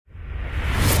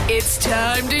It's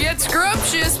time to get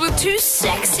scrumptious with two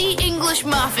sexy English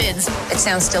muffins. It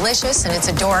sounds delicious and it's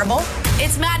adorable.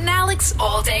 It's Matt and Alex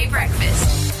All Day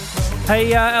Breakfast.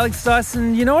 Hey, Alex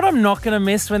Dyson, you know what I'm not going to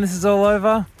miss when this is all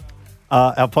over?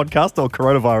 Our podcast or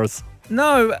coronavirus?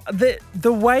 No,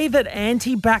 the way that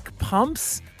anti-back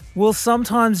pumps will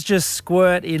sometimes just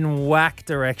squirt in whack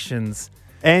directions.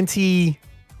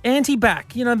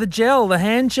 Anti-back, the gel, the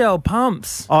hand gel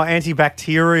pumps. Oh,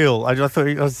 antibacterial. I thought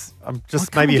it was. I'm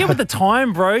just maybe. Get with the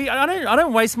time, bro. I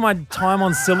don't waste my time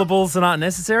on syllables that aren't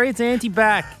necessary. It's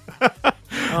anti-back.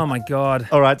 Oh my God.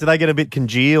 All right. Did they get a bit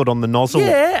congealed on the nozzle?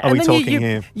 Yeah. Are we talking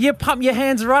here? You pump your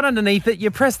hands right underneath it. You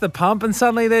press the pump, and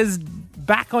suddenly there's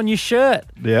back on your shirt.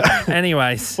 Yeah.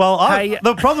 Anyways. Well,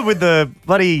 the problem with the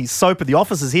bloody soap at the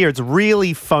offices here, it's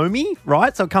really foamy,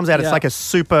 right? So it comes out, it's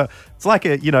like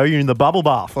you're in the bubble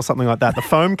bath or something like that. The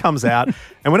foam comes out.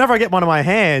 And whenever I get one of my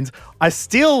hands, I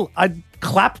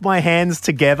clap my hands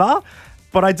together,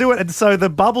 but I do it. And so the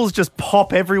bubbles just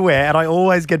pop everywhere and I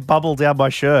always get bubble down my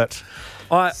shirt.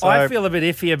 I feel a bit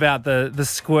iffy about the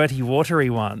squirty, watery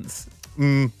ones.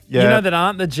 Yeah. That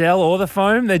aren't the gel or the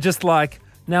foam. They're just like,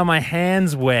 now my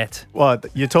hand's wet. Well,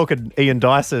 you're talking Ian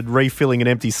Dyson refilling an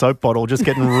empty soap bottle, just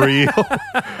getting real.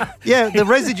 Yeah, the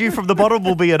residue from the bottle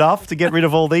will be enough to get rid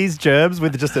of all these germs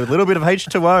with just a little bit of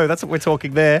H2O. That's what we're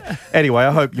talking there. Anyway,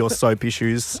 I hope your soap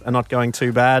issues are not going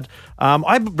too bad. I'm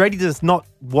ready to just not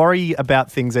worry about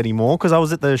things anymore because I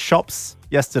was at the shops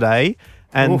yesterday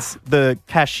and the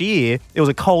cashier, it was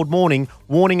a cold morning,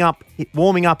 warming up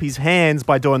his hands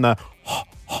by doing the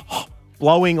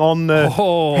blowing on the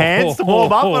hands to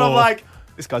warm up, and I'm like,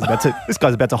 this guy's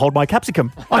about to hold my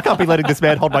capsicum. I can't be letting this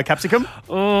man hold my capsicum.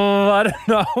 Oh, I don't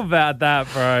know about that,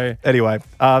 bro. Anyway,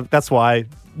 that's why,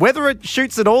 whether it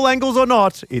shoots at all angles or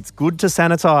not, it's good to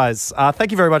sanitize.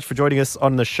 Thank you very much for joining us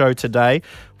on the show today.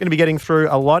 We're going to be getting through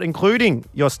a lot, including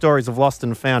your stories of lost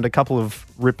and found. A couple of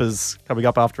rippers coming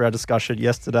up after our discussion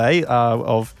yesterday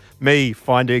of me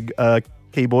finding a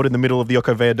keyboard in the middle of the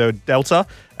Ocoverde Delta,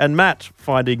 and Matt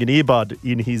finding an earbud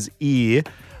in his ear.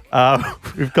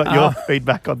 We've got your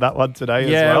feedback on that one today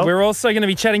as well. Yeah, we're also going to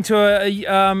be chatting to a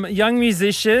young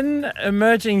musician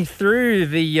emerging through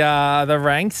the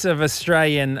ranks of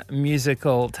Australian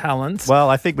musical talent. Well,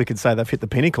 I think we could say they've hit the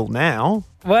pinnacle now,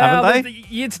 well, haven't they?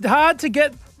 It's hard to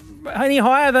get any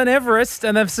higher than Everest,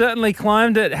 and they've certainly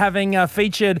climbed it, having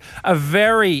featured a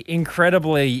very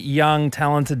incredibly young,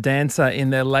 talented dancer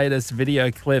in their latest video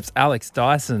clips, Alex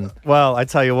Dyson. Well, I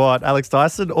tell you what, Alex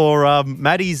Dyson or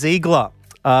Maddie Ziegler,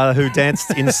 who danced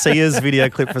in Sia's video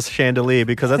clip for Chandelier,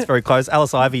 because that's very close.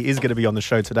 Alice Ivy is going to be on the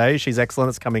show today. She's excellent.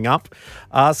 It's coming up.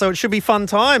 So it should be fun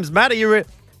times. Matt, are you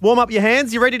warm up your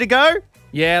hands? You ready to go?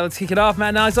 Yeah, let's kick it off, Matt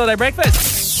and Alex All Day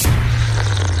Breakfast.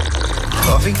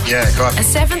 Coffee? Yeah, coffee. A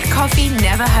seventh coffee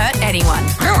never hurt anyone.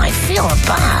 Oh, I feel a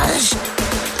buzz.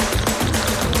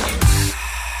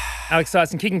 Alex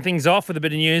Dyson kicking things off with a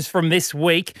bit of news from this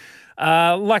week.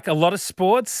 Like a lot of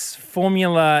sports,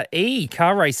 Formula E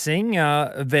car racing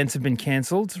events have been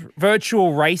cancelled.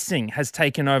 Virtual racing has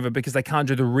taken over because they can't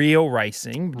do the real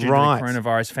racing due to the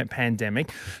coronavirus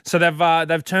pandemic. So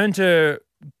they've turned to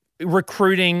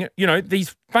recruiting,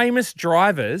 these famous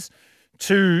drivers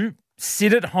to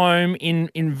sit at home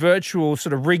in virtual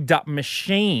sort of rigged up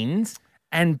machines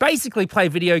and basically play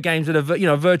video games with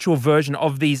a virtual version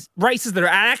of these races that are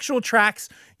at actual tracks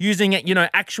using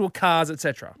actual cars,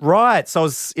 etc. Right. So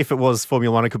if it was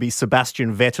Formula One, it could be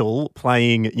Sebastian Vettel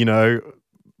playing,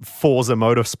 Forza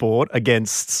Motorsport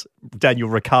against Daniel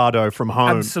Ricciardo from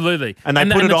home. Absolutely. And they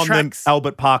put it on the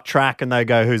Albert Park track and they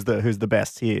go, who's the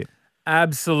best here?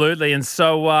 Absolutely. And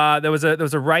so there was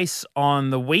a race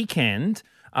on the weekend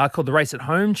called the Race at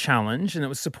Home Challenge, and it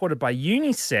was supported by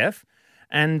UNICEF,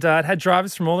 and it had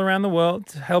drivers from all around the world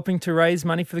helping to raise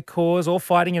money for the cause, all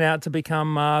fighting it out to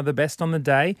become the best on the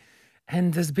day.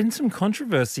 And there's been some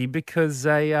controversy because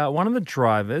one of the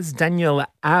drivers, Daniel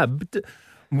Abd,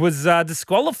 was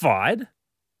disqualified.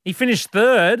 He finished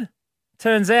third.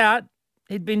 Turns out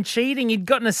he'd been cheating. He'd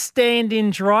gotten a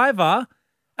stand-in driver,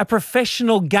 a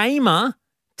professional gamer,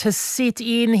 to sit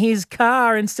in his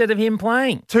car instead of him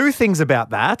playing. Two things about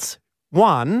that.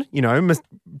 One,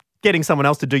 getting someone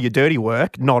else to do your dirty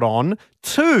work, not on.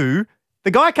 Two, the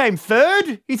guy came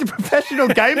third. He's a professional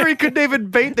gamer. He couldn't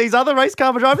even beat these other race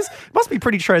car drivers. Must be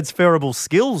pretty transferable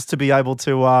skills to be able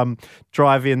to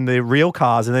drive in the real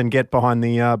cars and then get behind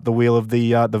the wheel of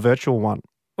the virtual one.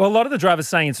 Well, a lot of the drivers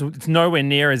saying it's nowhere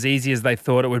near as easy as they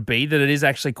thought it would be, that it is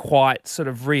actually quite sort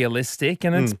of realistic.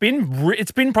 And it's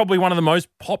been probably one of the most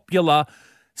popular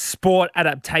sport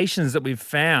adaptations that we've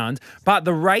found. But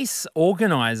the race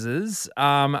organisers,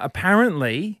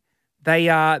 apparently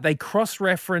they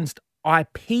cross-referenced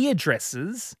IP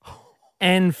addresses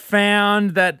and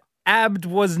found that Abd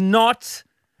was not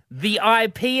the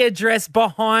IP address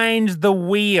behind the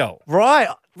wheel. Right.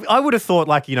 I would have thought,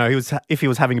 like, if he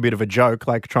was having a bit of a joke,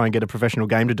 like try and get a professional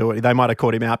game to do it, they might have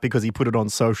caught him out because he put it on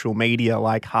social media,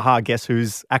 like, haha, guess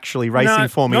who's actually racing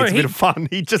for me? It's a bit of fun.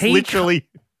 He literally...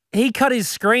 He cut his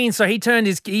screen, so he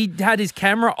had his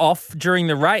camera off during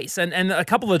the race, and a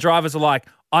couple of drivers were like,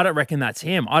 I don't reckon that's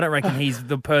him. I don't reckon he's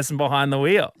the person behind the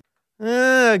wheel.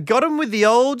 Got him with the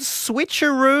old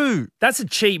switcheroo. That's a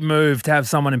cheap move to have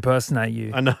someone impersonate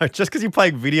you. I know. Just because you're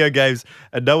playing video games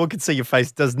and no one can see your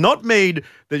face does not mean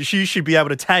that you should be able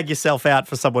to tag yourself out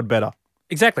for someone better.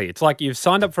 Exactly. It's like you've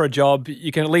signed up for a job,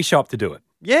 you can at least show up to do it.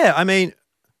 Yeah, I mean,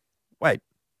 wait,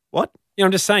 what?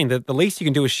 I'm just saying that the least you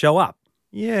can do is show up.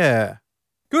 Yeah.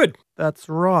 Good. That's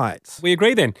right. We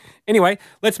agree then. Anyway,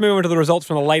 let's move on to the results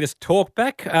from the latest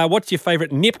talkback. What's your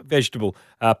favourite nip vegetable?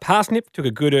 Parsnip took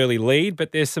a good early lead,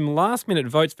 but there's some last-minute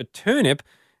votes for turnip.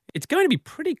 It's going to be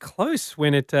pretty close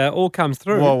when it all comes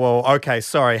through. Whoa. Okay,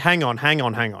 sorry. Hang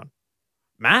on.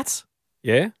 Matt?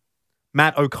 Yeah?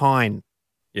 Matt O'Kine.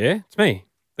 Yeah, it's me.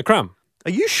 The Crumb.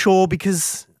 Are you sure?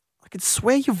 Because I could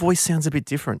swear your voice sounds a bit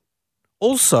different.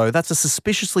 Also, that's a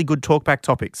suspiciously good talkback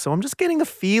topic, so I'm just getting the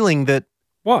feeling that...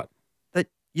 What? That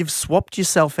you've swapped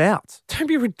yourself out. Don't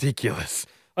be ridiculous.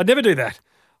 I'd never do that.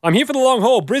 I'm here for the long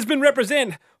haul. Brisbane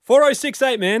represent.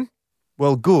 4068, man.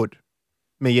 Well, good.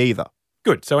 Me either.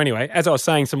 Good. So anyway, as I was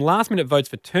saying, some last-minute votes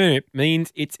for turnip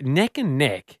means it's neck and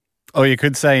neck. Or you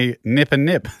could say nip and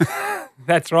nip.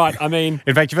 That's right. I mean...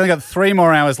 In fact, you've only got 3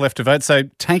 more hours left to vote, so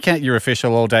take out your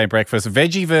official all-day breakfast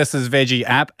veggie versus veggie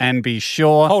app and be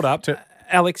sure... Hold up.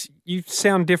 Alex, you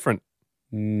sound different.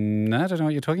 No, I don't know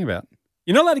what you're talking about.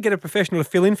 You're not allowed to get a professional to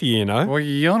fill in for you, Well,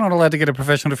 you're not allowed to get a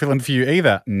professional to fill in for you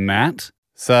either, Matt.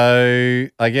 So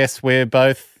I guess we're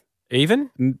both... Even?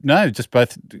 No, just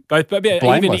both even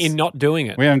blameless. in not doing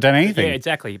it. We haven't done anything. Yeah,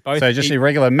 exactly. Both. So just your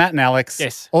regular Matt and Alex,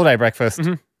 yes. all-day breakfast.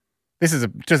 Mm-hmm. This is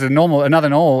just another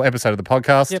normal episode of the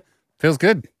podcast. Yep. Feels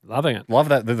good. Loving it. Love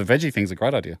that. The veggie thing's a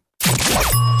great idea.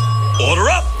 Order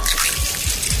up!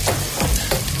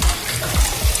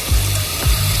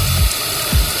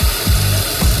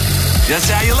 Just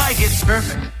how you like it.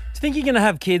 Perfect. Do you think you're going to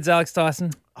have kids, Alex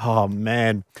Dyson? Oh,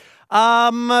 man.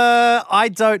 I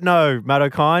don't know, Matt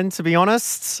O'Kine, to be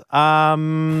honest.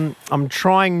 I'm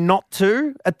trying not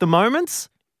to at the moment,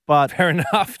 but... Fair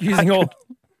enough.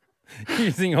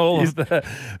 Using all of the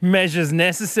measures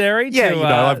necessary.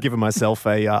 I've given myself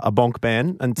a bonk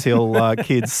ban until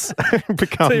kids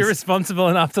become... So you're responsible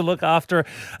enough to look after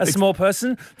a small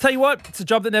person. Tell you what, it's a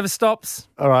job that never stops.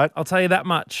 All right. I'll tell you that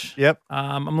much. Yep.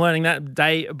 I'm learning that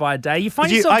day by day. You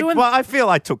find yourself doing... Well, I feel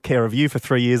I took care of you for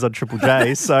 3 years on Triple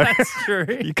J, so... That's true.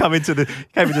 You came into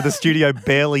the studio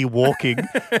barely walking.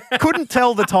 Couldn't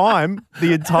tell the time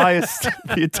the entire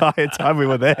time we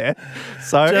were there.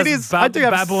 So Just it is... I do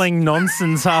have babbling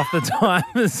nonsense half the time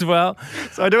as well.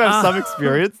 So I do have some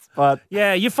experience, but...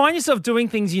 Yeah, you find yourself doing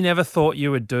things you never thought you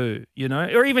would do,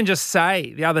 or even just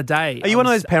say the other day. Are you one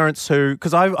of those parents who...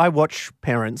 Because I watch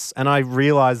parents and I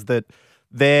realise that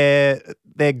their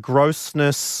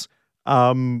grossness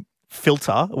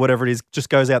filter, whatever it is, just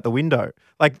goes out the window.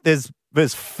 Like there's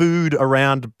food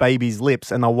around babies'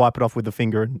 lips and they'll wipe it off with a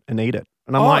finger and eat it.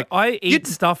 And I'm like... I eat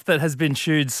stuff that has been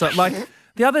chewed. So, like...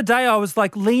 The other day I was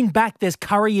like, lean back, there's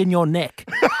curry in your neck.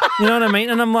 You know what I mean?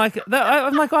 And I'm like,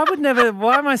 I would never,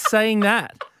 why am I saying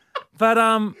that? But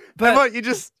what,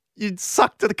 you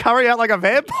sucked the curry out like a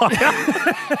vampire?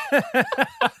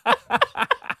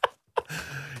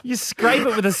 You scrape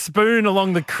it with a spoon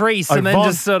along the crease then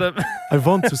just sort of... I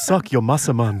want to suck your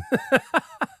masaman.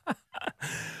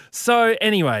 So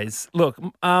anyways, look,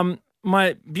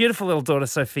 my beautiful little daughter,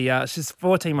 Sophia, she's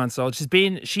 14 months old.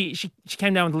 She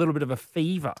came down with a little bit of a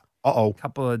fever a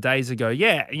couple of days ago.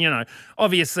 Yeah,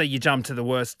 obviously you jump to the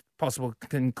worst possible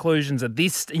conclusions at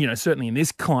this, certainly in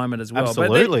this climate as well.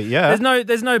 Absolutely, but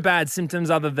there's no bad symptoms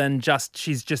other than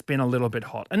she's just been a little bit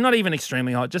hot. And not even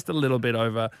extremely hot, just a little bit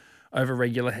over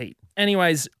regular heat.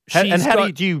 Anyways, is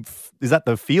that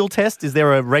the field test? Is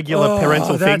there a regular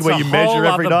parental thing where you measure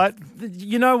every night?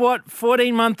 You know what?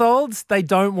 14-month-olds, they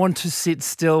don't want to sit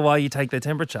still while you take their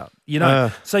temperature.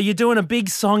 So you're doing a big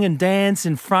song and dance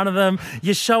in front of them.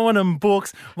 You're showing them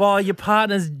books while your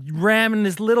partner's ramming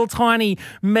this little tiny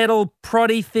metal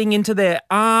proddy thing into their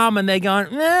arm and they're going,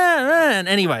 and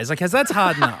anyways, okay, so that's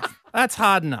hard enough. That's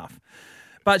hard enough.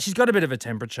 But she's got a bit of a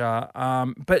temperature,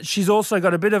 but she's also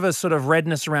got a bit of a sort of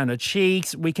redness around her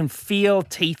cheeks. We can feel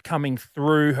teeth coming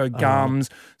through her gums.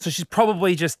 So she's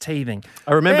probably just teething.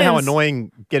 I remember how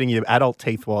annoying getting your adult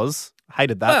teeth was.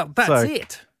 hated that. Well, that's So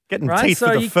it. Getting right? teeth So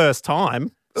for the you- first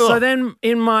time. So Ugh. then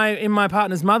in my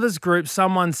partner's mother's group,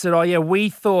 someone said, "Oh yeah, we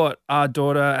thought our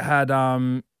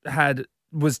daughter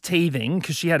was teething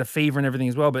because she had a fever and everything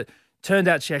as well, but turned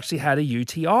out she actually had a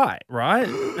UTI, right?"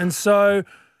 And so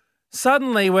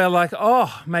suddenly we're like,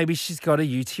 "Oh, maybe she's got a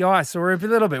UTI." So we're a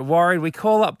little bit worried. We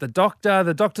call up the doctor.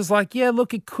 The doctor's like, "Yeah,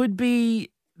 look, it could be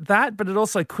that, but it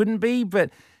also couldn't be. But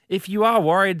if you are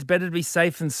worried, it's better to be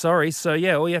safe than sorry." So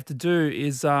yeah, all you have to do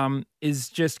is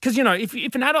just because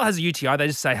if an adult has a UTI, they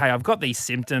just say, "Hey, I've got these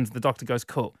symptoms." The doctor goes,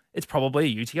 "Cool, it's probably a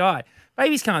UTI."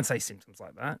 Babies can't say symptoms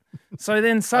like that. So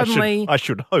then suddenly, I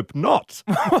should hope not.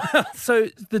 so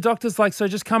the doctor's like, "So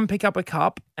just come pick up a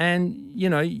cup, and your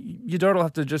daughter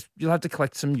will you'll have to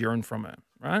collect some urine from her,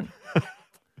 right?"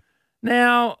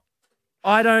 Now,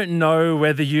 I don't know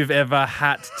whether you've ever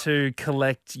had to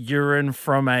collect urine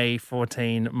from a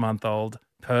 14-month-old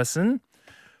person,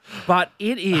 but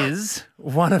it is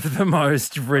one of the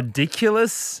most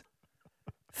ridiculous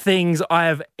things I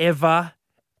have ever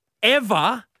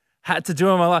had to do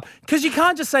in my life. Because you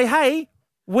can't just say, "Hey,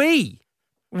 wee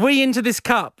into this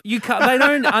cup." You can't, they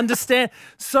don't understand.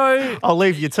 So I'll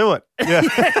leave you to it. Yeah.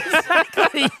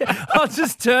 exactly. I'll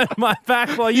just turn my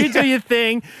back while you do your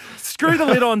thing. Screw the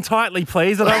lid on tightly,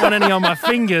 please. I don't want any on my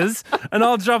fingers. And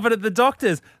I'll drop it at the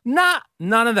doctor's. Nah,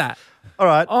 none of that. All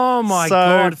right. Oh my So,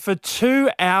 God. For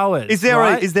 2 hours. Is there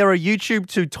right? a YouTube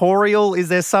tutorial? Is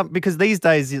there some, because these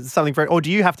days it's something very, or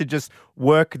do you have to just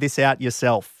work this out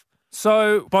yourself?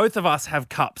 So both of us have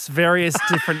cups, various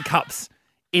different cups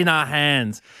in our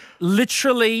hands,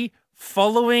 literally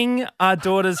following our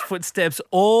daughter's footsteps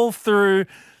all through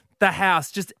the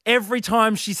house. Just every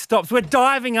time she stops, we're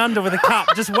diving under with a cup,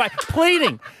 just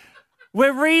pleading.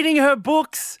 We're reading her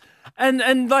books. And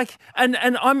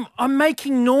I'm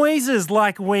making noises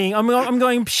like weeing. I'm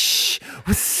going psh,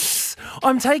 whoosh.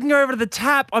 I'm taking her over to the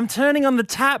tap. I'm turning on the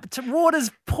tap.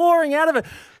 Water's pouring out of it.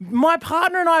 My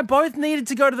partner and I both needed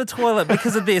to go to the toilet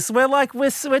because of this.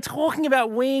 We're talking about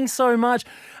weeing so much,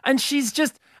 and she's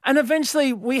just. And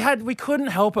eventually we couldn't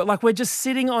help it. Like we're just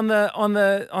sitting on the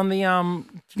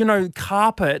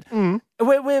carpet. Mm.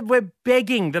 We're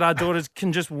begging that our daughters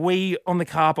can just wee on the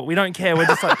carpet. We don't care. We're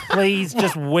just like, please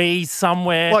just wee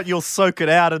somewhere. What, you'll soak it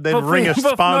out and then wring a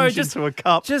sponge into a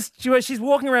cup? She's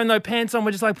walking around no pants on. We're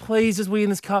just like, please just wee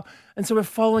in this cup. And so we're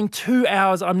following 2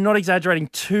 hours. I'm not exaggerating.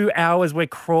 2 hours we're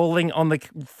crawling on the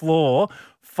floor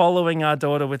following our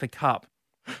daughter with a cup.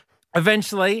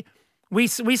 Eventually, we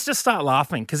just start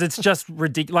laughing because it's just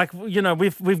ridiculous. Like,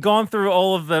 we've gone through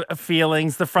all of the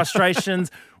feelings, the frustrations.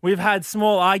 We've had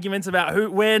small arguments about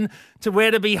where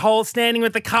to be standing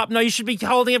with the cup. No, you should be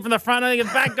holding it from the front and the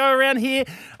back. Go around here,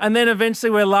 and then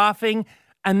eventually we're laughing,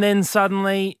 and then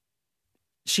suddenly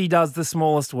she does the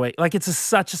smallest wee. Like it's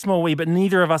such a small wee, but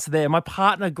neither of us are there. My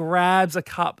partner grabs a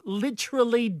cup,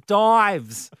 literally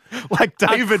dives. Like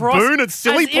David Boone at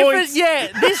Silly Points.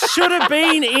 This should have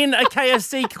been in a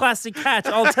KFC Classic Catch.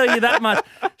 I'll tell you that much.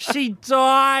 She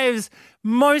dives.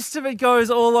 Most of it goes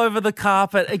all over the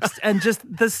carpet, and just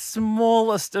the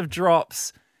smallest of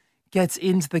drops gets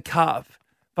into the cup.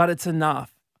 But it's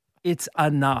enough. It's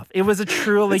enough. It was a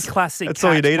truly classic catch. That's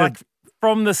all you needed. Like,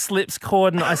 from the Slips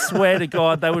cordon, I swear to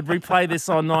God, they would replay this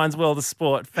on Nine's World of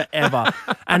Sport forever.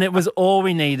 And it was all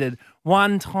we needed.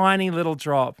 One tiny little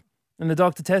drop. And the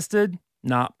doctor tested?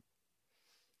 Nah.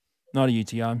 Not a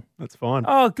UTI. That's fine.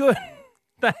 Oh, good.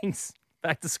 Thanks.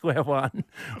 Back to square one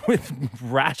with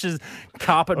rashes,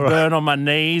 carpet burn on my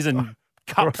knees and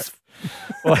cups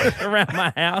around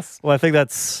my house. Well, I think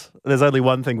there's only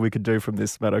one thing we could do from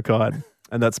this, Matt O'Kine,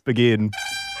 and that's begin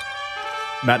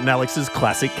Matt and Alex's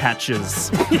classic catches.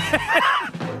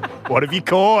 What have you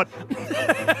caught?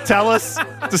 Tell us.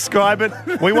 Describe it.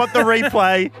 We want the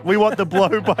replay. We want the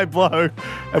blow by blow.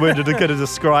 And we're going to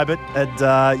describe it,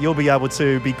 and you'll be able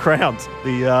to be crowned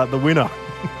the winner.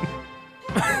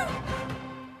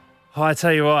 Oh, I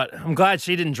tell you what, I'm glad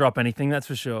she didn't drop anything, that's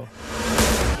for sure.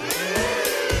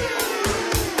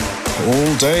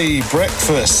 All day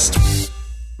breakfast.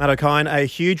 Matt O'Kine, a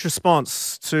huge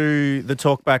response to the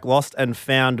Talkback Lost and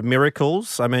Found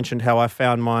Miracles. I mentioned how I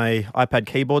found my iPad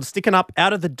keyboard sticking up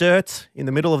out of the dirt in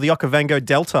the middle of the Okavango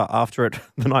Delta after it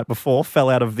the night before fell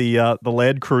out of the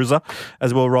Land Cruiser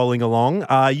as we were rolling along.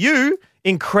 You,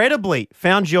 incredibly,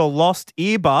 found your lost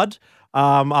earbud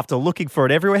after looking for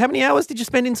it everywhere. How many hours did you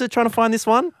spend into trying to find this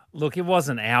one? Look, it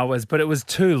wasn't hours, but it was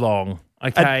too long.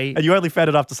 Okay. And you only found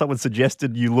it after someone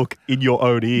suggested you look in your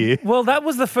own ear. Well, that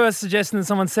was the first suggestion that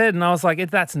someone said, and I was like,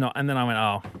 that's not. And then I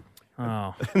went,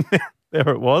 oh. There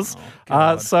it was.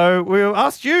 God. So we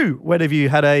asked you, when have you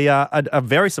had a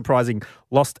very surprising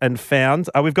lost and found?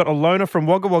 We've got Alona from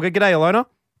Wagga Wagga. G'day, Alona.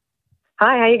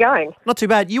 Hi, how you going? Not too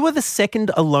bad. You were the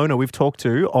second Alona we've talked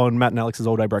to on Matt and Alex's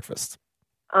All Day Breakfast.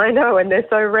 I know, and they're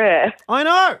so rare. I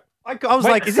know. I was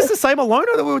like, is this the same Alona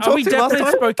that we were Are we talking to last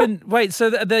definitely time? spoken? Wait, so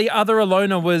the other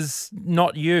Alona was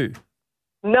not you?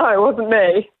 No, it wasn't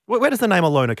me. Where does the name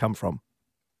Alona come from?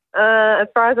 As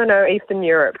far as I know, Eastern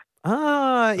Europe.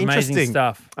 Ah, interesting. Amazing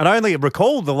stuff. And I only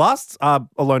recall the last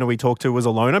Alona we talked to was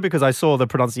Alona because I saw the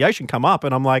pronunciation come up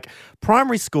and I'm like,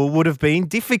 primary school would have been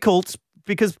difficult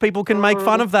because people can make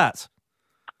fun of that.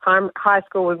 High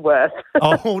school was worse.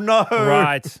 Oh, no.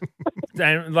 Right.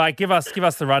 And give us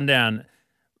the rundown.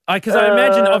 Because I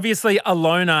imagine obviously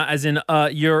Alona as in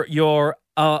you're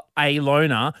a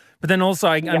loner, but then also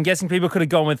I'm guessing people could have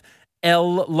gone with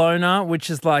El Lona, which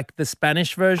is like the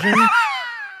Spanish version.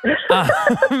 I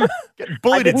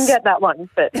didn't get that one,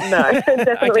 but no,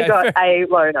 definitely got a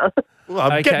loner.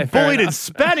 Well, I'm getting bullied in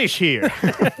Spanish here.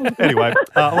 Anyway,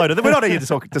 Alona, we're not here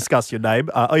to discuss your name,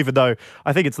 even though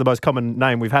I think it's the most common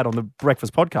name we've had on the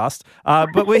Breakfast podcast.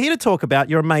 But we're here to talk about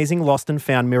your amazing lost and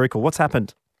found miracle. What's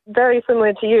happened? Very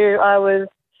similar to you. I was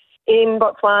in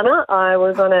Botswana. I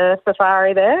was on a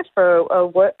safari there for a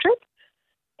work trip.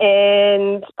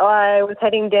 And I was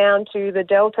heading down to the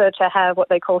Delta to have what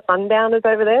they call sundowners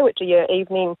over there, which are your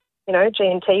evening,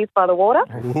 G&Ts by the water.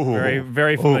 Ooh. Very,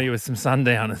 very familiar with some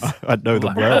sundowners. I know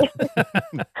them well.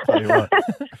 Tell you what.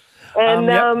 And,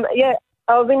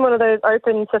 I was in one of those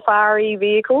open safari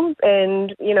vehicles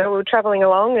and, we were travelling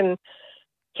along and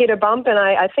hit a bump and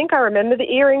I think I remember the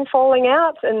earring falling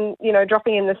out and,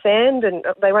 dropping in the sand and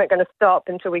they weren't going to stop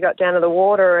until we got down to the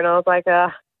water and I was like,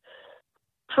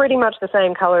 pretty much the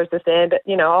same colour as the sand,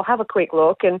 but, I'll have a quick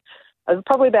look. And I was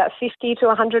probably about 50 to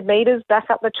 100 metres back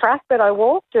up the track that I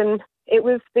walked and it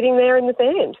was sitting there in the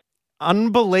sand.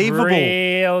 Unbelievable.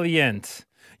 Brilliant.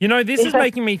 This is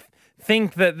making me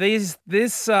think that these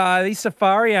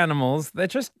safari animals,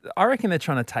 I reckon they're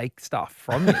trying to take stuff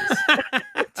from this.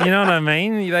 Do you know what I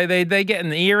mean? They're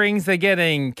getting earrings, they're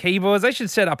getting keyboards. They should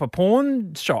set up a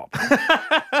pawn shop.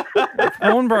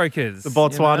 Pawnbrokers. The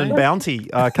Botswanan bounty.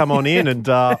 Come on in and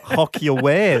hock your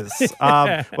wares.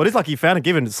 Well, it's like you found it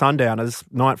given sundowners.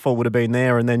 Nightfall would have been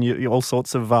there and then all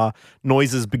sorts of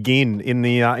noises begin in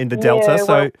the Delta.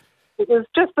 Well, it was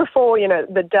just before,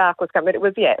 the dark was coming. It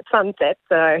was, sunset.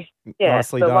 So,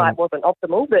 Nicely the done. light wasn't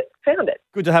optimal, but found it.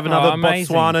 Good to have another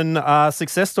amazing. Botswanan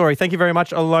success story. Thank you very much,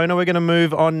 Alona. We're going to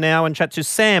move on now and chat to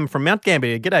Sam from Mount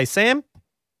Gambier. G'day, Sam.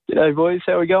 G'day, boys.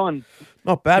 How are we going?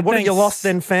 Not bad. What have you Thanks. lost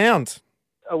and found?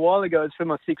 A while ago, it's for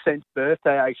my 16th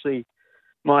birthday, actually.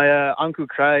 My Uncle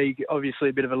Craig, obviously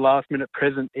a bit of a last-minute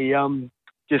present, he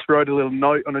just wrote a little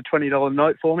note on a $20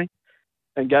 note for me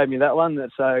and gave me that one.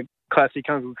 That's a classic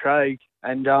Uncle Craig.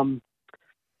 And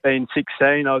being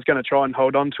 16, I was going to try and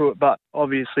hold on to it, but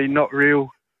obviously not real.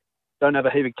 Don't have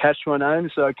a heap of cash to my name,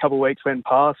 so a couple of weeks went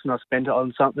past and I spent it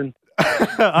on something.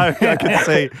 I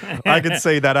can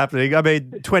see that happening. I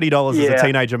mean, $20 is a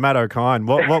teenager Matt O'Kine.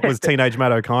 What was teenage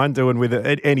Matt O'Kine doing with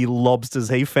it? Any lobsters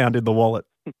he found in the wallet?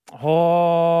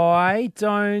 Oh, I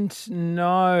don't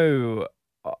know.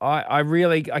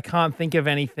 I can't think of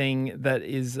anything that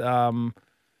is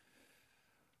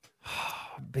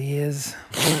beers.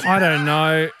 I don't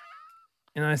know.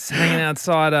 It's hanging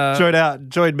outside.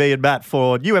 Join me and Matt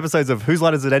for new episodes of Whose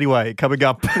Line Is It Anyway coming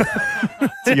up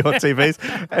to your TVs.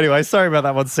 Anyway, sorry about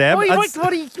that one, Sam. What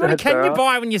can you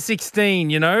buy when you're 16,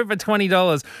 for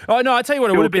 $20? Oh, no, I tell you what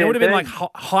it would have been. It would have been like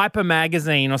Hyper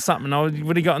Magazine or something. I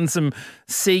would have gotten some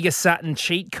Sega Saturn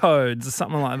cheat codes or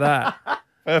something like that.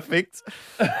 Perfect.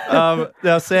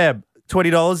 Now, Sam,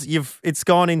 $20, it's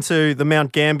gone into the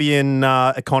Mount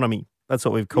Gambier economy. That's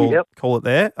what we've call it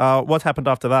there. What happened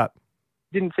after that?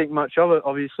 Didn't think much of it,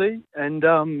 obviously.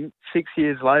 And 6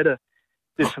 years later,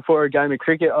 just before a game of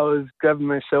cricket, I was grabbing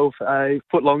myself a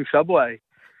foot-long Subway.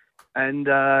 And,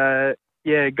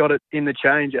 got it in the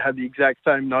change. It had the exact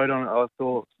same note on it. I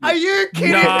thought... Are you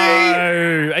kidding me?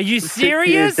 No. Are you 6 serious?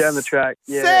 years down the track.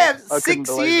 Yeah, Sam,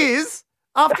 6 years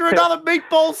after another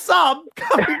meatball sub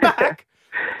coming back.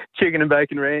 Chicken and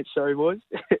bacon ranch, sorry, boys.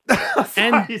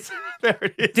 And there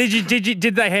it is.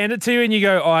 did they hand it to you and you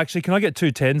go, oh, actually, can I get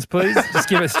 2 10s, please? Just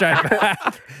give it straight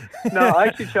back. No, I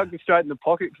actually chucked it straight in the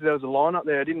pocket because there was a line up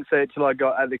there. I didn't see it till I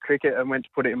got at the cricket and went to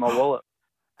put it in my wallet.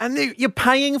 And you're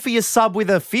paying for your sub with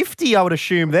a 50, I would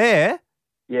assume, there.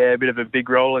 Yeah, a bit of a big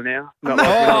roller now. Not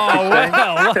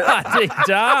well, bloody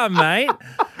darn, mate.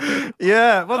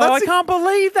 Yeah. Well, I can't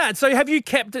believe that. So have you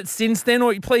kept it since then?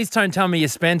 Or please don't tell me you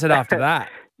spent it after that.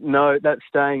 No, that's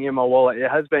staying in my wallet. It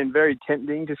has been very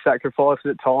tempting to sacrifice it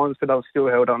at times, but I've still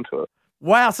held on to it.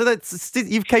 Wow, so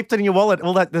you've kept it in your wallet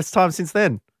all this time since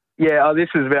then? Yeah, this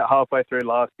was about halfway through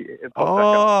last year. It popped back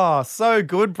up. Oh, so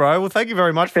good, bro. Well, thank you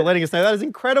very much for letting us know. That is an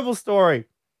incredible story.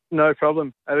 No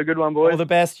problem. Have a good one, boys. All the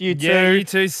best, you too. Yeah, you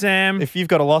too, Sam. If you've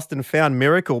got a lost and found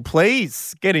miracle,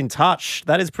 please get in touch.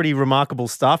 That is pretty remarkable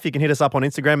stuff. You can hit us up on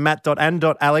Instagram,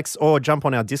 matt.and.alex, or jump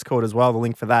on our Discord as well. The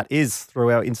link for that is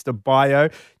through our Insta bio. You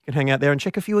can hang out there and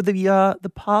check a few of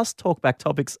the past talkback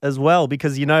topics as well,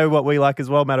 because you know what we like as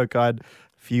well, Matt O'Kine. A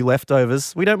few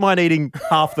leftovers. We don't mind eating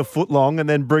half the foot long and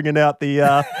then bringing out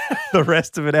the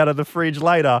rest of it out of the fridge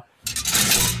later.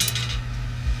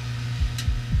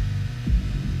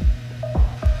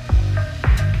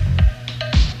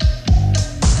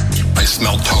 I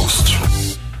smell toast.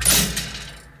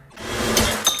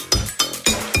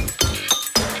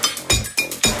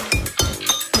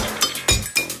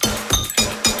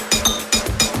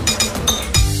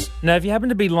 Now, if you happen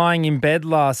to be lying in bed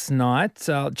last night,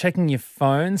 checking your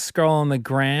phone, scrolling the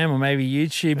gram or maybe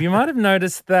YouTube, you might have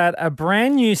noticed that a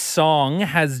brand new song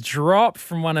has dropped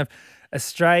from one of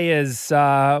Australia's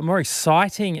more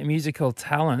exciting musical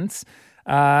talents.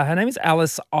 Her name is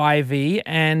Alice Ivy,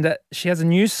 and she has a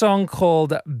new song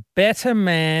called Better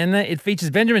Man. It features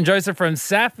Benjamin Joseph from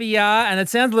Safia, and it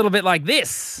sounds a little bit like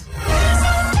this.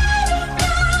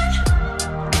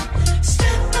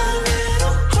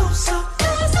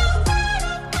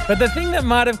 But the thing that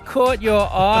might have caught your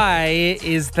eye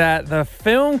is that the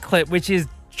film clip, which is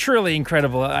truly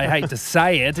incredible, I hate to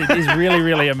say it, it is really,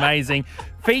 really amazing,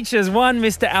 features one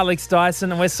Mr. Alex Dyson,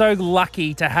 and we're so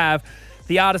lucky to have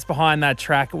the artist behind that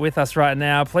track with us right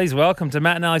now. Please welcome to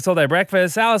Matt and Alex All Day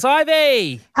Breakfast, Alice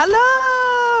Ivy.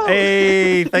 Hello.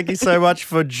 Hey, thank you so much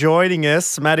for joining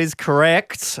us. Matt is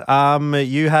correct.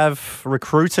 You have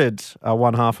recruited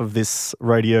one half of this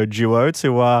radio duo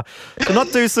to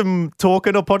not do some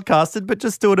talking or podcasting, but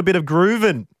just doing a bit of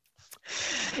grooving.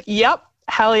 Yep.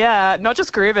 Hell yeah. Not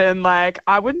just grooving. Like,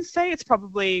 I wouldn't say it's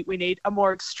probably we need a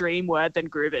more extreme word than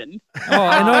grooving. Oh,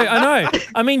 I know.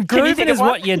 I mean, grooving is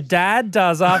what your dad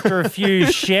does after a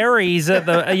few sherries at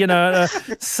the,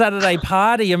 Saturday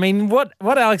party. I mean, what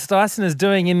Alex Dyson is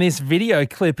doing in this video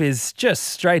clip is just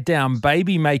straight down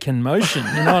baby making motion.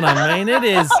 You know what I mean? It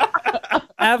is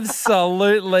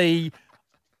absolutely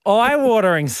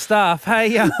eye-watering stuff.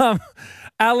 Hey,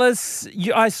 Alice,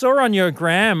 I saw on your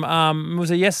gram, was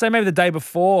it yesterday, maybe the day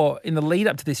before, in the lead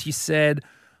up to this, you said,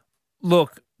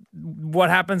 look,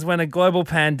 what happens when a global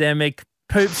pandemic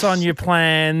poops on your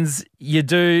plans, you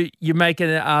make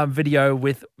a video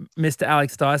with Mr.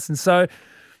 Alex Dyson. So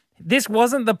this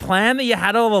wasn't the plan that you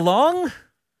had all along?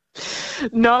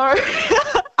 No.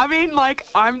 I mean, like,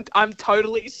 I'm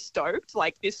totally stoked.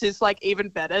 Like, this is, like, even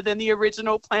better than the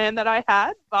original plan that I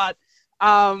had.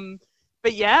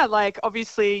 But yeah, like,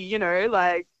 obviously,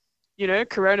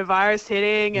 coronavirus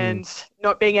hitting and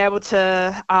not being able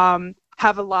to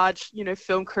have a large,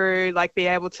 film crew, like, be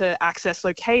able to access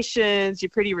locations, you're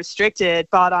pretty restricted.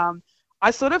 But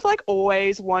I sort of, like,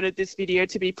 always wanted this video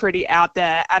to be pretty out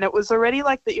there. And it was already,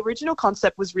 like, the original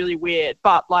concept was really weird.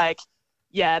 But, like,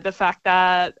 yeah, the fact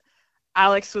that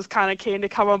Alex was kind of keen to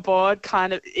come on board,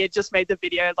 it just made the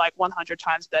video, like, 100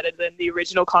 times better than the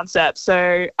original concept.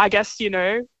 So I guess,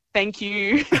 thank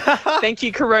you,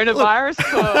 coronavirus.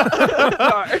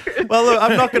 No. Well, look,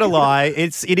 I'm not going to lie.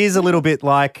 It is a little bit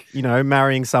like,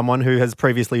 marrying someone who has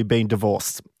previously been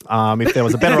divorced. If there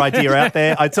was a better idea out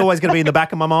there, it's always going to be in the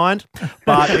back of my mind.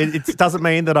 But it doesn't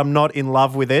mean that I'm not in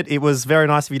love with it. It was very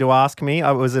nice of you to ask me.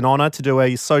 It was an honour to do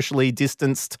a socially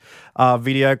distanced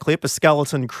video clip, a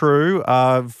skeleton crew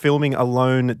filming a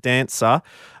lone dancer.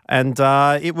 And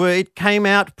it came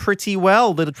out pretty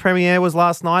well. The premiere was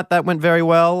last night. That went very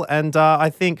well. And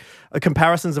I think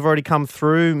comparisons have already come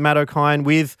through, Matt O'Kine,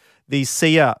 with the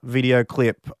Sia video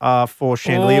clip for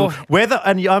Chandelier.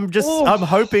 I'm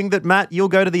hoping that, Matt, you'll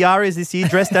go to the Arias this year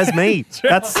dressed as me.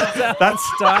 That's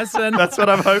Dyson. That's what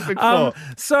I'm hoping for.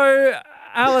 So,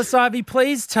 Alice Ivy,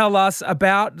 please tell us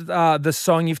about the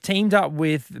song. You've teamed up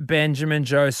with Benjamin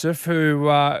Joseph,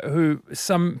 who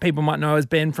some people might know as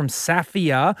Ben from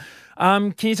Safia.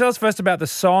 Can you tell us first about the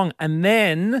song, and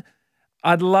then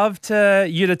I'd love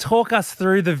you to talk us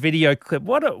through the video clip.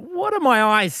 What are my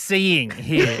eyes seeing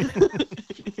here?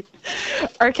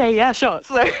 Okay, yeah, sure.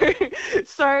 So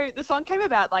the song came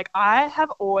about, like, I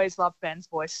have always loved Ben's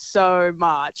voice so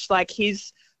much. Like,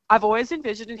 he's I've always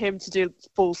envisioned him to do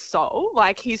full soul.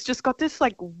 Like, he's just got this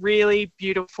like really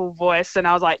beautiful voice, and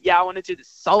I was like, yeah, I want to do this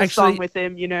soul song with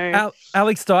him, you know.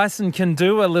 Alex Dyson can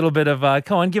do a little bit of,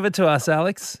 come on, give it to us,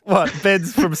 Alex. What,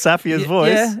 Ben's from Safia's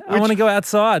voice? Yeah, I want to go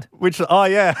outside.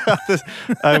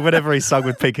 Whenever he sung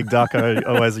with Peking Duck, I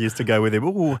always used to go with him.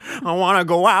 Ooh, I want to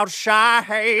go outside.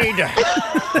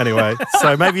 Anyway,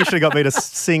 so maybe you should have got me to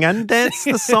sing and dance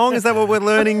the song. Is that what we're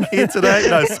learning here today?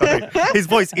 No, sorry. His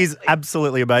voice is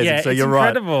absolutely amazing, so you're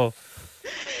incredible.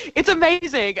 Right. It's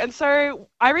amazing. And so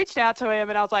I reached out to him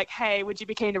and I was like, hey, would you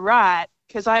be keen to write?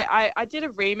 Because I did a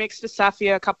remix for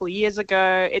Safia a couple of years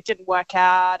ago. It didn't work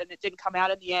out and it didn't come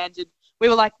out in the end. And we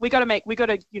were like, we got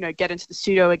to, get into the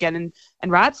studio again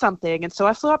and write something. And so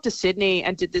I flew up to Sydney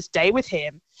and did this day with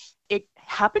him. It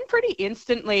happened pretty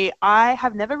instantly. I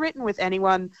have never written with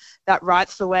anyone that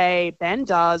writes the way Ben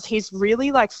does. He's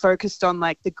really like focused on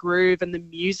like the groove and the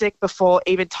music before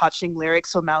even touching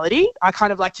lyrics or melody. I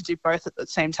kind of like to do both at the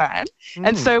same time.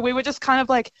 And so we were just kind of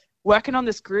like working on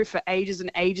this groove for ages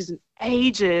and ages and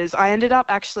ages. I ended up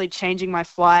actually changing my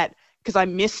flight because I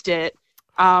missed it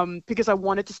because I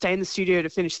wanted to stay in the studio to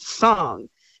finish the song.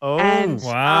 Oh, and,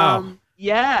 wow.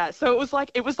 So it was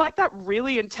like that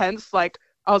really intense, like,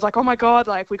 I was like, oh my God,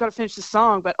 like, we got to finish the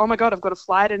song, but oh my God, I've got to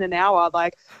fly it in an hour.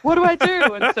 Like, what do I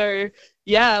do? And so,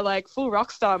 yeah, like full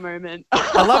rock star moment.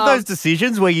 I love those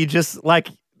decisions where you just like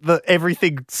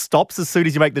everything stops as soon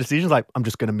as you make the decisions. Like, I'm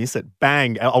just going to miss it.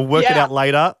 Bang. I'll work it out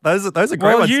later. Those are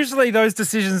great ones. Usually those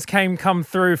decisions come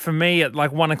through for me at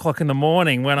like 1 o'clock in the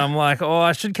morning when I'm like, oh,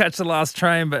 I should catch the last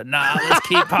train, but nah, let's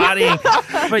keep partying.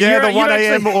 But the 1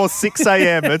 a.m. or 6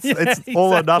 a.m. It's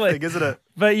all or nothing, isn't it?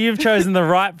 But you've chosen the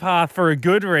right path for a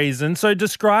good reason. So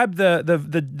describe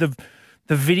the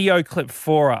video clip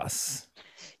for us.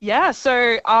 Yeah,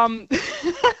 so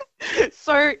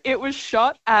so it was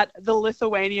shot at the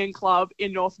Lithuanian Club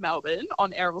in North Melbourne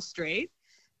on Errol Street.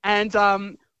 And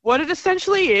what it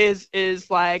essentially is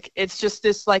like, it's just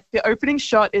this, like, the opening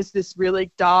shot is this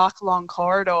really dark, long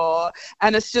corridor.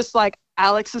 And it's just like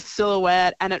Alex's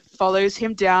silhouette and it follows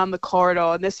him down the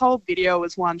corridor. And this whole video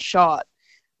was one shot.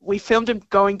 We filmed him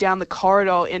going down the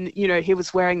corridor and, he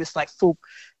was wearing this like full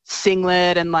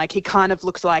singlet and like he kind of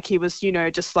looked like he was,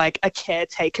 just like a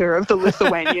caretaker of the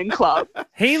Lithuanian club.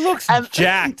 He looks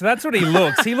jacked. That's what he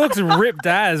looks. He looks ripped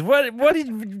as. What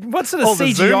sort of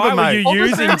CGI were you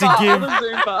using to give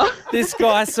this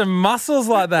guy some muscles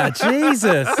like that?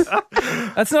 Jesus.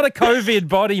 That's not a COVID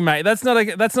body, mate. That's not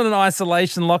an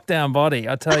isolation lockdown body.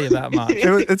 I'll tell you that much.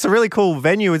 It's a really cool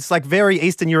venue. It's like very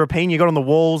Eastern European. You got on the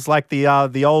walls like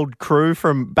the old crew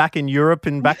from back in Europe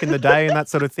and back in the day and that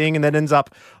sort of thing, and then ends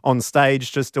up on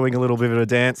stage just doing a little bit of a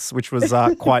dance, which was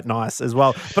quite nice as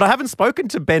well. But I haven't spoken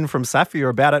to Ben from Safia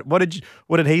about it. What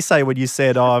did he say when you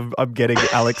said, "Oh, I'm getting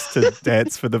Alex to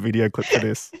dance for the video clip for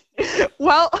this"?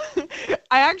 Well,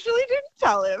 I actually didn't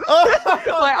tell him.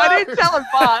 I didn't tell him,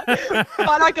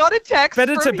 but I got a text.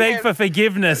 Better to beg for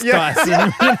forgiveness,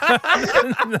 Dyson,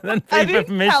 than beg for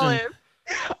permission.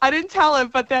 I didn't tell him,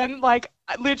 but then, like,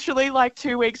 literally, like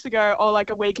 2 weeks ago or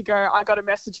like a week ago, I got a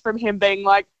message from him being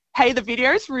like, "Hey, the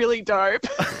video's really dope."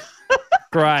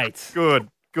 Great. Good.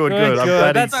 I'm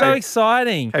glad that's so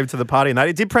exciting. Came to the party and that.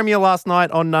 It did premiere last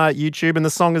night on YouTube, and the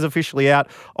song is officially out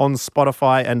on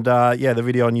Spotify and the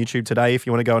video on YouTube today if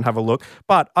you want to go and have a look.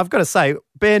 But I've got to say,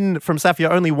 Ben from Safia,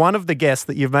 only one of the guests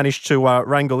that you've managed to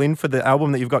wrangle in for the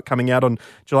album that you've got coming out on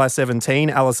July 17,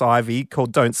 Alice Ivy,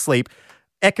 called Don't Sleep.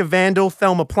 Eka Vandal,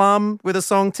 Thelma Plum with a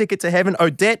song, Ticket to Heaven.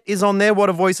 Odette is on there. What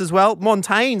a voice as well.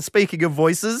 Montaigne, speaking of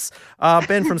voices.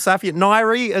 Ben from Safia.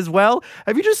 Nairi as well.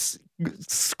 Have you just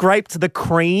scraped the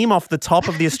cream off the top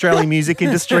of the Australian music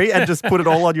industry and just put it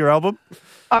all on your album?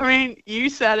 I mean, you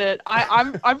said it.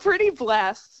 I'm pretty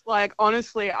blessed. Like,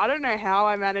 honestly, I don't know how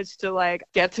I managed to like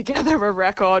get together a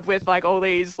record with like all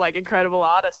these like incredible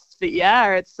artists. But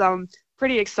yeah, it's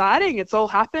pretty exciting. It's all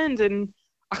happened and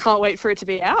I can't wait for it to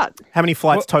be out. How many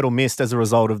flights total missed as a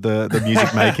result of the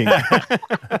music making?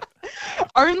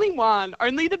 Only one.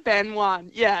 Only the Ben one.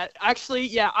 Yeah, actually,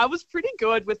 yeah, I was pretty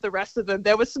good with the rest of them.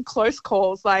 There were some close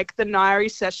calls, like the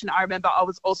Nairi session. I remember I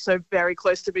was also very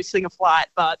close to missing a flight,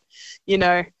 but,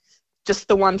 just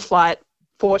the one flight,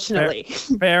 fortunately.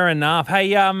 Fair enough.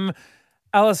 Hey,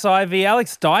 Alice Ivy,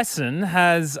 Alex Dyson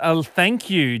has a thank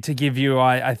you to give you,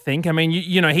 I think. I mean,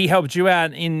 he helped you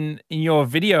out in your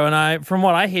video, and from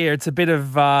what I hear, it's a bit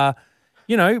of,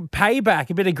 payback,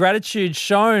 a bit of gratitude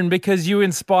shown because you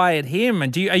inspired him.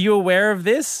 And are you aware of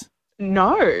this?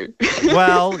 No.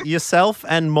 Well, yourself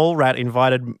and Mallrat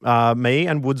invited me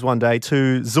and Woods one day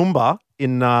to Zumba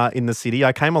in the city.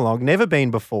 I came along, never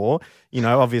been before. You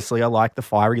know, obviously I like the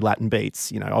fiery Latin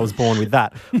beats. You know, I was born with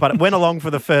that. But went along for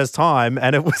the first time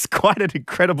and it was quite an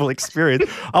incredible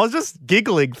experience. I was just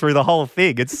giggling through the whole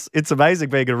thing. It's amazing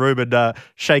being in a room and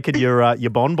shaking your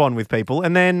bonbon with people.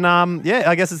 And then,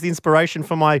 I guess it's the inspiration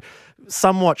for my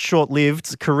somewhat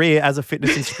short-lived career as a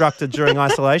fitness instructor during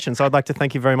isolation. So I'd like to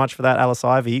thank you very much for that, Alice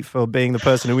Ivy, for being the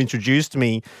person who introduced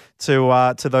me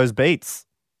to those beats.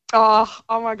 Oh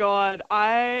my God.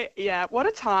 What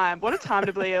a time. What a time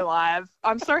to be alive.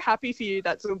 I'm so happy for you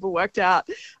that Zumba worked out.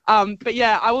 But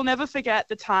yeah, I will never forget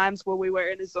the times where we were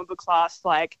in a Zumba class,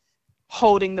 like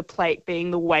holding the plate,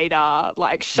 being the waiter,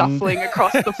 like shuffling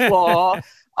across the floor.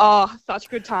 Oh, such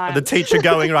good times. The teacher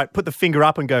going, right, put the finger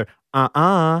up and go,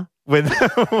 when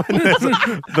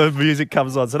the music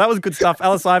comes on. So that was good stuff.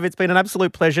 Alice Ivy, it's been an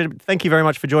absolute pleasure. Thank you very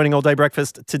much for joining All Day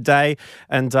Breakfast today.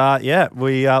 And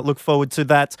we look forward to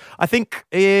that. I think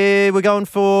we're going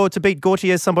to beat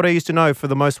Gautier, somebody I used to know, for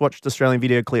the most watched Australian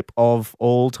video clip of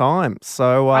all time.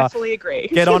 So I fully agree.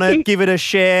 Get on it, give it a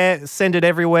share, send it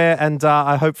everywhere, and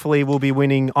I hopefully will be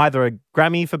winning either a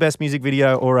Grammy for Best Music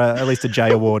Video or at least a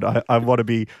J Award. I want to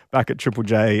be back at Triple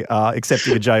J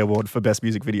accepting a J Award for Best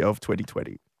Music Video of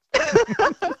 2020.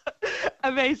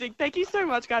 Amazing. Thank you so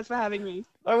much, guys, for having me.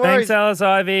 Thanks, Alice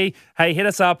Ivy. Hey, hit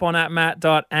us up on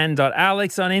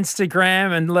 @matt.and.alex on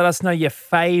Instagram and let us know your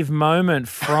fave moment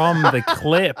from the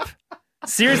clip.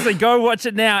 Seriously, go watch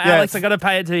it now, Alex. I got to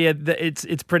pay it to you.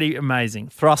 It's pretty amazing.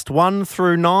 Thrust 1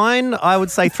 through 9. I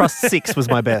would say thrust 6 was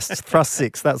my best. Thrust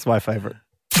 6, that's my favourite.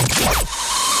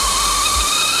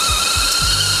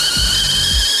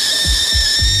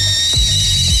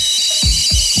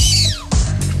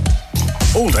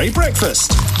 All Day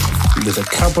Breakfast with a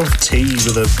cup of tea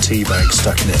with a tea bag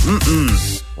stuck in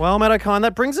it. Well, Matt O'Kine,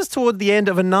 that brings us toward the end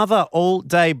of another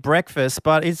all-day breakfast,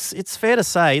 but it's fair to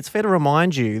say, it's fair to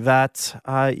remind you that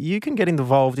you can get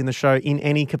involved in the show in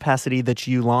any capacity that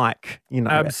you like. You know,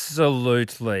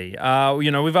 absolutely.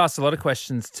 We've asked a lot of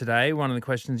questions today. One of the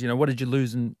questions, what did you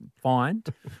lose and find?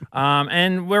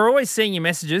 And we're always seeing your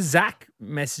messages. Zach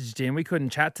messaged in. We couldn't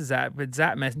chat to Zach, but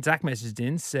Zach messaged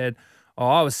in, said,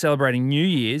 I was celebrating New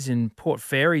Year's in Port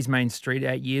Fairy's Main Street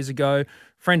 8 years ago.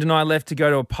 Friend and I left to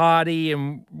go to a party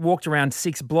and walked around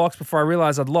 6 blocks before I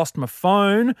realised I'd lost my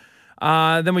phone.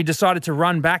 Then we decided to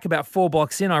run back about 4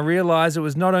 blocks in. I realised it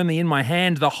was not only in my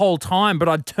hand the whole time, but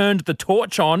I'd turned the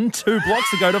torch on 2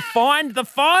 blocks ago to find the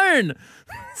phone.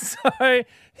 So,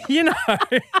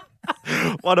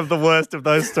 one of the worst of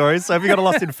those stories. So if you got a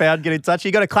lost and found, get in touch.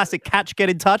 You got a classic catch, get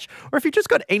in touch. Or if you just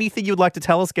got anything you'd like to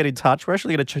tell us, get in touch. We're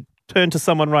actually going to turn to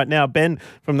someone right now, Ben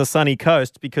from the sunny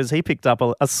coast, because he picked up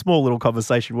a small little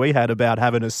conversation we had about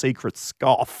having a secret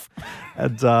scoff.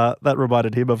 And that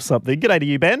reminded him of something. G'day to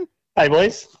you, Ben. Hey,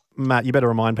 boys. Matt, you better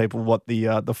remind people what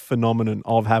the phenomenon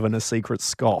of having a secret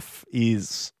scoff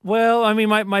is. Well, I mean,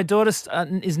 my daughter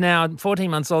is now 14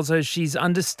 months old, so she's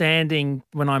understanding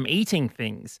when I'm eating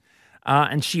things.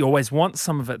 And she always wants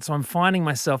some of it. So I'm finding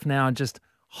myself now just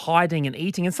hiding and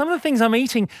eating. And some of the things I'm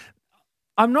eating,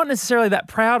 I'm not necessarily that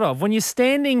proud of. When you're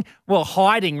standing,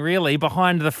 hiding really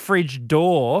behind the fridge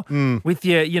door with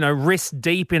your, wrist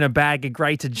deep in a bag of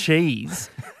grated cheese,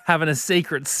 having a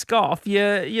secret scoff,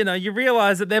 you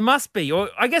realise that there must be, or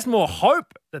I guess more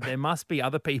hope that there must be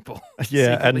other people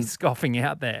secretly scoffing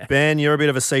out there. Ben, you're a bit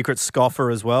of a secret scoffer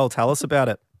as well. Tell us about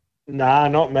it. Nah,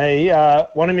 not me.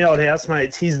 One of my old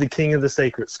housemates, he's the king of the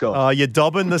secret scoff. Oh, you're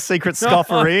dobbing the secret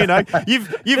scoffery.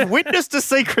 You've witnessed a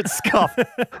secret scoff.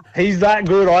 He's that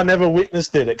good. I never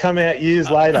witnessed it. It come out years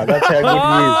later. That's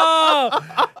how good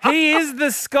he is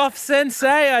the scoff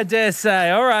sensei, I dare say.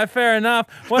 All right, fair enough.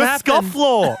 What happened? Scoff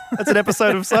law. That's an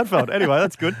episode of Seinfeld. Anyway,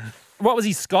 that's good. What was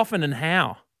he scoffing and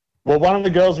how? Well, one of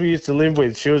the girls we used to live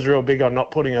with, she was real big on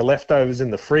not putting her leftovers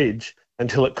in the fridge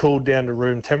until it cooled down to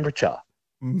room temperature.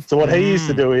 So what he used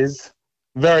to do is,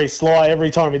 very sly, every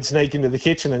time he'd sneak into the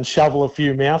kitchen and shovel a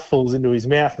few mouthfuls into his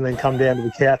mouth and then come down to the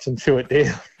couch and chew it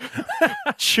down.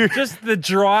 Just the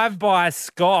drive-by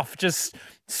scoff, just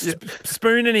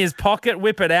spoon in his pocket,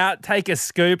 whip it out, take a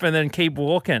scoop and then keep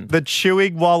walking. The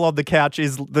chewing while on the couch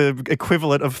is the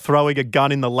equivalent of throwing a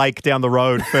gun in the lake down the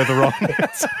road further on.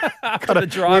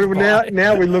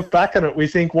 Now we look back on it, we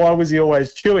think, why was he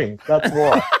always chewing? That's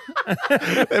why.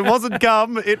 It wasn't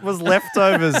gum, it was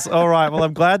leftovers. All right, well,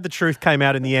 I'm glad the truth came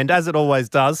out in the end, as it always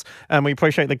does. And we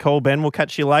appreciate the call, Ben. We'll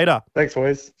catch you later. Thanks,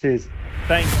 boys. Cheers.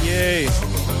 Thank you.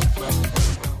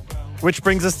 Which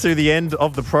brings us to the end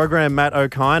of the program, Matt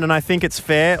O'Kine, and I think it's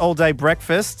fair, all day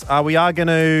breakfast. We are going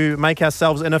to make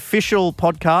ourselves an official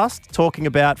podcast talking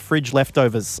about fridge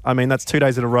leftovers. I mean, that's 2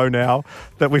 days in a row now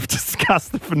that we've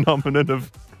discussed the phenomenon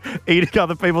of eating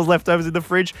other people's leftovers in the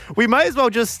fridge. We may as well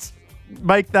just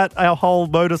make that our whole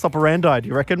modus operandi, do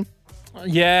you reckon?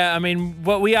 Yeah, I mean,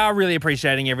 we are really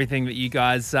appreciating everything that you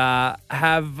guys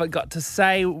have got to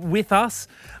say with us.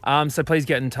 So please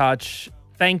get in touch.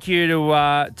 Thank you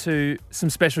to some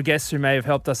special guests who may have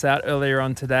helped us out earlier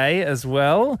on today as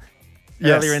well.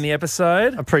 Yes. Earlier in the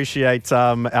episode. Appreciate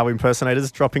our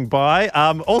impersonators dropping by.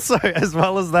 Also, as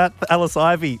well as that, Alice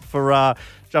Ivy for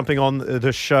jumping on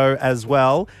the show as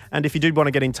well. And if you do want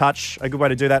to get in touch, a good way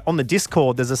to do that, on the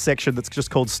Discord, there's a section that's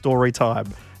just called Story Time.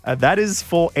 And that is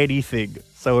for anything.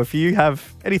 So if you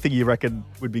have anything you reckon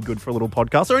would be good for a little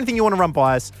podcast or anything you want to run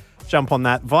by us, jump on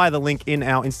that via the link in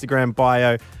our Instagram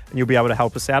bio and you'll be able to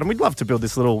help us out. And we'd love to build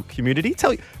this little community.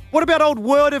 What about old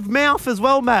word of mouth as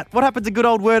well, Matt? What happened to good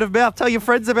old word of mouth? Tell your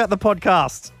friends about the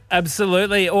podcast.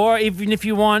 Absolutely. Or even if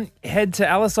you want, head to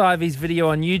Alice Ivy's video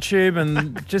on YouTube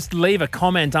and just leave a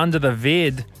comment under the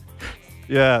vid.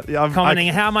 Yeah. Commenting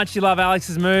how much you love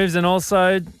Alex's moves and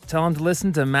also tell him to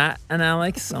listen to Matt and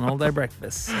Alex on All Day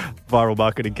Breakfast. Viral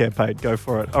marketing campaign. Go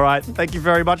for it. All right. Thank you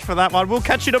very much for that one. We'll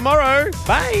catch you tomorrow.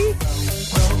 Bye.